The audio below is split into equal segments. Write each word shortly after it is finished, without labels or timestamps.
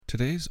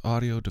Today's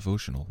audio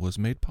devotional was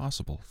made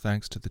possible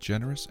thanks to the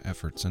generous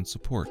efforts and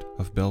support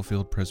of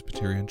Bellefield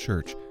Presbyterian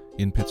Church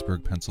in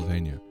Pittsburgh,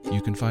 Pennsylvania.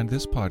 You can find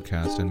this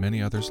podcast and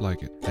many others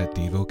like it at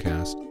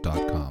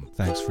Devocast.com.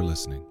 Thanks for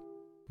listening.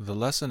 The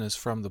lesson is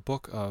from the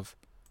book of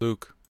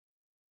Luke.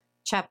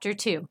 Chapter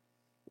 2.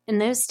 In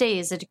those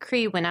days a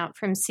decree went out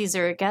from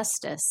Caesar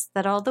Augustus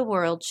that all the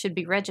world should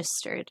be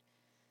registered.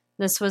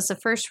 This was the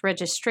first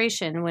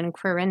registration when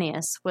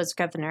Quirinius was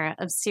governor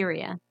of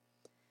Syria.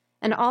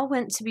 And all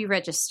went to be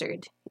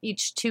registered,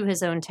 each to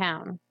his own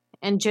town.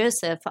 And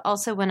Joseph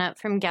also went up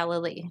from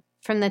Galilee,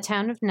 from the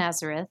town of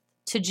Nazareth,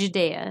 to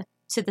Judea,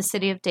 to the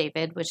city of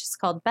David, which is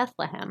called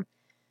Bethlehem,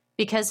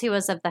 because he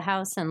was of the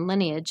house and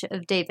lineage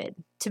of David,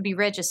 to be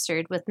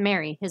registered with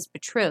Mary, his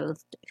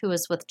betrothed, who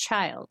was with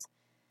child.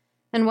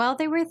 And while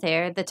they were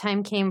there, the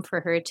time came for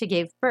her to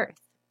give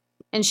birth.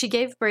 And she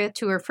gave birth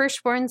to her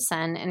firstborn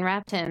son, and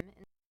wrapped him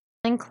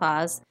in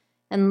cloths,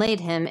 and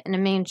laid him in a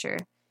manger,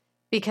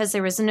 because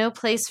there was no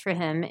place for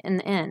him in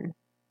the inn.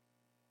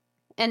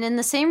 And in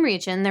the same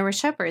region there were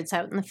shepherds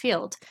out in the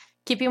field,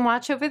 keeping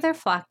watch over their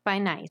flock by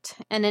night.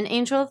 And an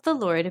angel of the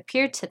Lord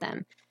appeared to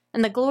them,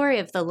 and the glory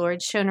of the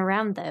Lord shone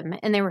around them,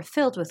 and they were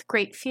filled with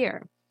great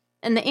fear.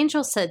 And the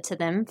angel said to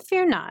them,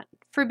 "Fear not,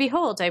 for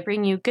behold, I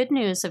bring you good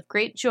news of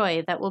great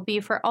joy that will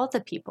be for all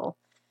the people.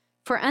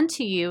 For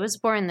unto you is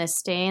born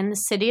this day in the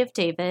city of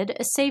David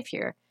a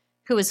Savior,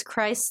 who is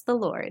Christ the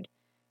Lord.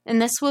 And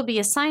this will be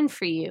a sign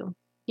for you.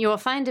 You will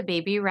find a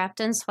baby wrapped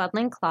in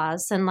swaddling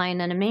cloths and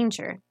lying in a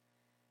manger."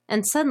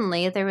 And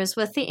suddenly there was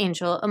with the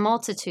angel a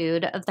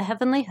multitude of the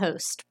heavenly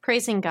host,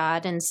 praising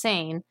God and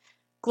saying,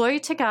 "Glory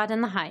to God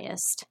in the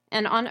highest,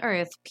 and on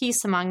earth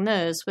peace among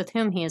those with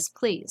whom he is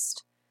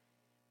pleased."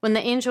 When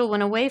the angel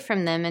went away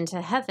from them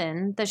into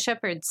heaven, the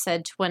shepherds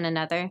said to one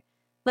another,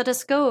 "Let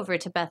us go over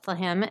to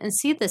Bethlehem and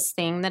see this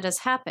thing that has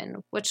happened,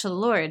 which the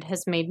Lord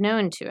has made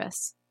known to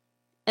us."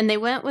 And they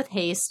went with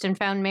haste and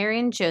found Mary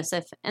and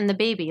Joseph and the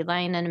baby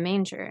lying in a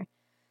manger.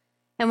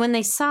 And when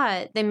they saw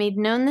it, they made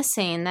known the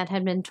saying that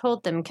had been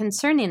told them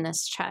concerning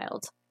this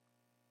child.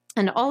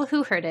 And all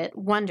who heard it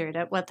wondered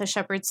at what the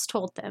shepherds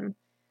told them.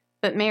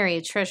 But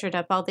Mary treasured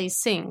up all these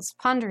things,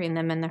 pondering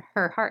them in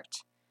her heart.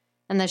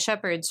 And the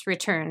shepherds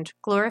returned,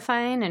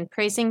 glorifying and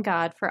praising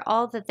God for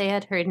all that they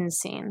had heard and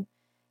seen,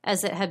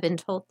 as it had been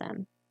told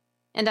them.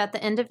 And at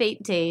the end of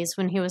 8 days,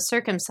 when he was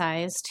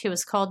circumcised, he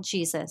was called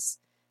Jesus,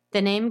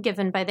 the name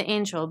given by the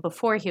angel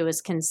before he was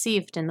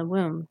conceived in the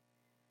womb.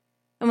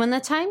 And when the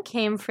time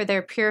came for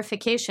their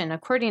purification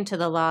according to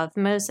the law of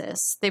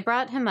Moses, they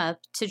brought him up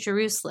to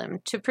Jerusalem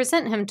to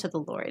present him to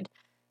the Lord,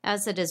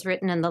 as it is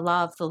written in the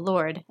law of the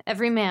Lord,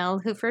 "Every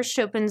male who first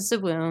opens the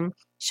womb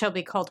shall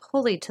be called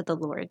holy to the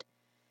Lord,"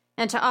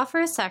 and to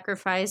offer a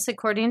sacrifice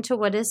according to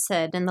what is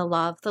said in the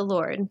law of the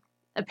Lord,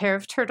 a pair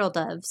of turtle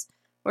doves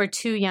or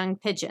 2 young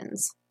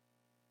pigeons.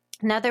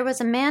 Now there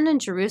was a man in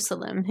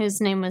Jerusalem whose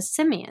name was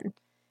Simeon,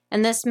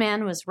 and this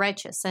man was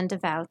righteous and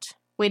devout,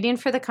 waiting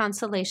for the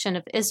consolation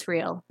of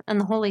Israel, and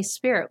the Holy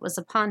Spirit was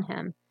upon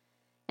him.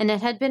 And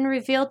it had been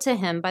revealed to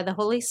him by the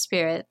Holy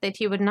Spirit that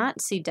he would not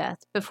see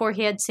death before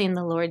he had seen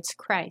the Lord's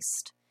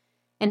Christ.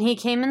 And he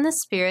came in the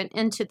Spirit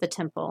into the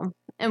temple,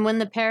 and when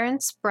the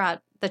parents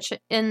brought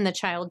in the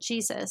child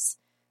Jesus,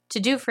 to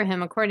do for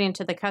him according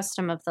to the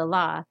custom of the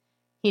law,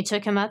 he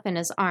took him up in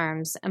his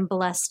arms and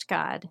blessed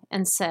God,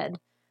 and said,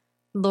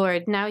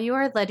 "Lord, now you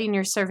are letting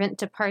your servant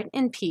depart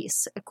in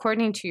peace,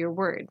 according to your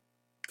word.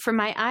 For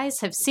my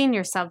eyes have seen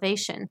your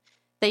salvation,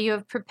 that you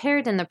have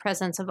prepared in the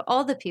presence of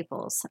all the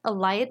peoples a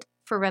light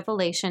for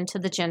revelation to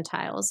the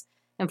Gentiles,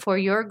 and for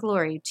your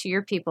glory to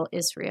your people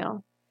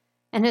Israel."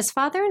 And his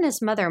father and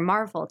his mother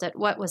marveled at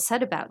what was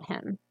said about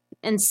him.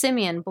 And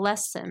Simeon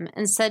blessed him,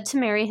 and said to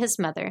Mary his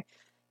mother,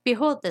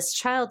 "Behold, this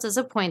child is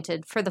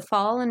appointed for the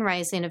fall and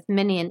rising of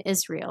many in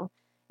Israel,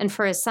 and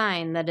for a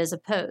sign that is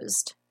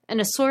opposed. And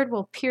a sword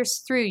will pierce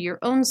through your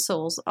own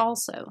souls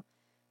also,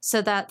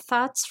 so that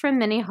thoughts from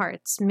many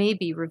hearts may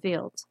be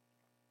revealed."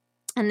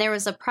 And there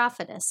was a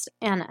prophetess,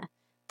 Anna,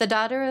 the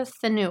daughter of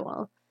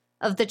Phanuel,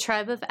 of the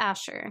tribe of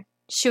Asher.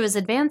 She was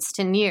advanced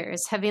in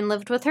years, having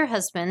lived with her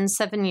husband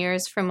 7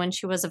 years from when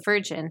she was a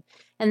virgin,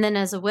 and then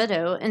as a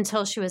widow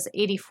until she was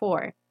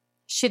 84.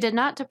 She did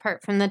not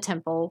depart from the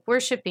temple,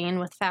 worshiping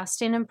with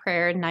fasting and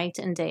prayer night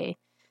and day.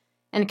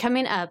 And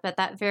coming up at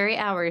that very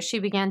hour, she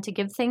began to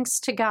give thanks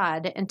to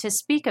God and to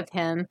speak of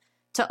him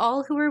to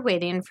all who were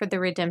waiting for the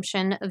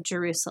redemption of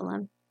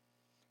Jerusalem.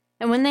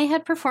 And when they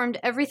had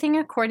performed everything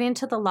according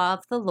to the law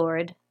of the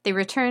Lord, they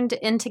returned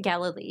into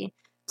Galilee,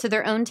 to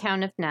their own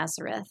town of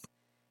Nazareth.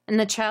 And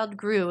the child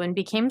grew and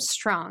became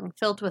strong,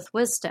 filled with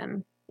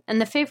wisdom,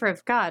 and the favor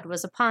of God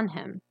was upon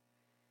him.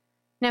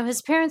 Now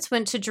his parents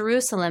went to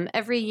Jerusalem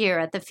every year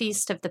at the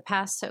feast of the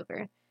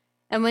Passover.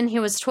 And when he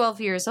was 12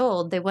 years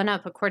old, they went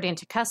up according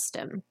to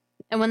custom.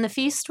 And when the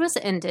feast was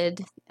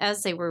ended,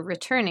 as they were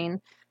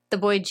returning, the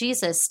boy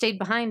Jesus stayed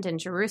behind in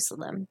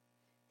Jerusalem.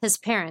 His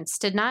parents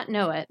did not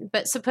know it,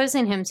 but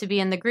supposing him to be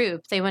in the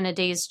group, they went a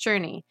day's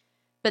journey.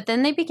 But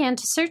then they began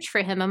to search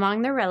for him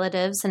among their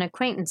relatives and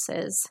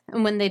acquaintances,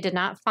 and when they did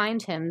not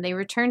find him, they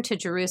returned to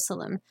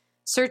Jerusalem,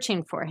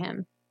 searching for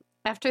him.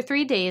 After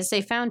 3 days,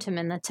 they found him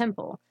in the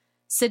temple,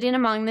 sitting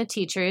among the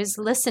teachers,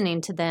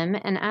 listening to them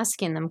and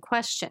asking them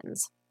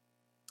questions.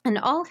 And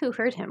all who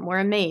heard him were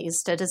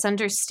amazed at his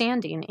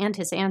understanding and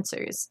his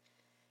answers.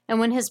 And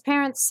when his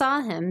parents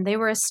saw him, they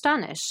were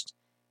astonished.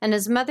 And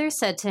his mother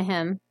said to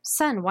him,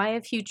 "Son, why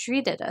have you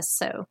treated us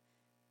so?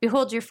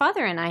 Behold, your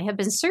father and I have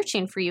been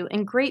searching for you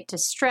in great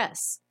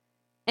distress."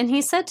 And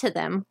he said to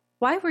them,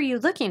 "Why were you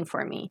looking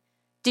for me?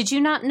 Did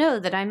you not know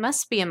that I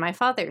must be in my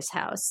father's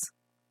house?"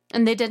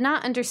 And they did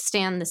not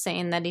understand the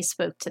saying that he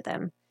spoke to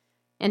them.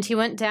 And he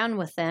went down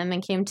with them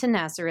and came to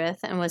Nazareth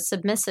and was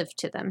submissive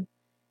to them.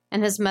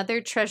 And his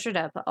mother treasured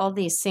up all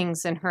these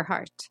things in her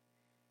heart.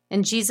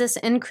 And Jesus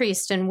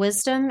increased in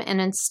wisdom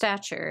and in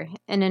stature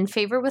and in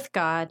favor with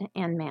God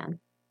and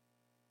man.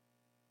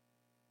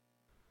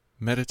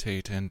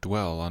 Meditate and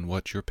dwell on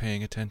what you're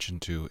paying attention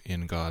to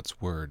in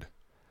God's Word.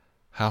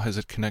 How has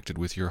it connected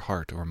with your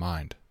heart or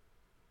mind?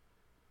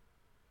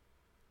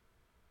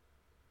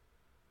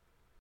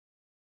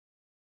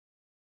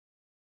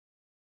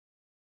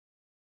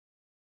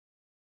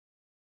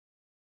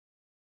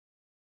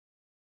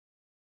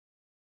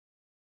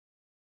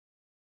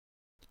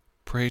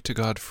 Pray to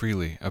God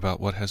freely about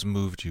what has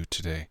moved you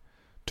today.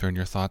 Turn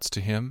your thoughts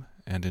to Him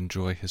and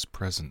enjoy His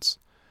presence.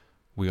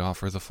 We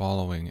offer the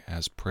following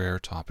as prayer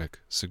topic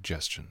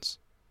suggestions.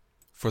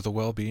 For the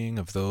well-being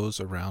of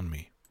those around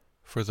me.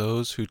 For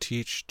those who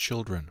teach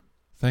children.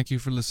 Thank you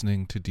for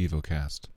listening to Devocast.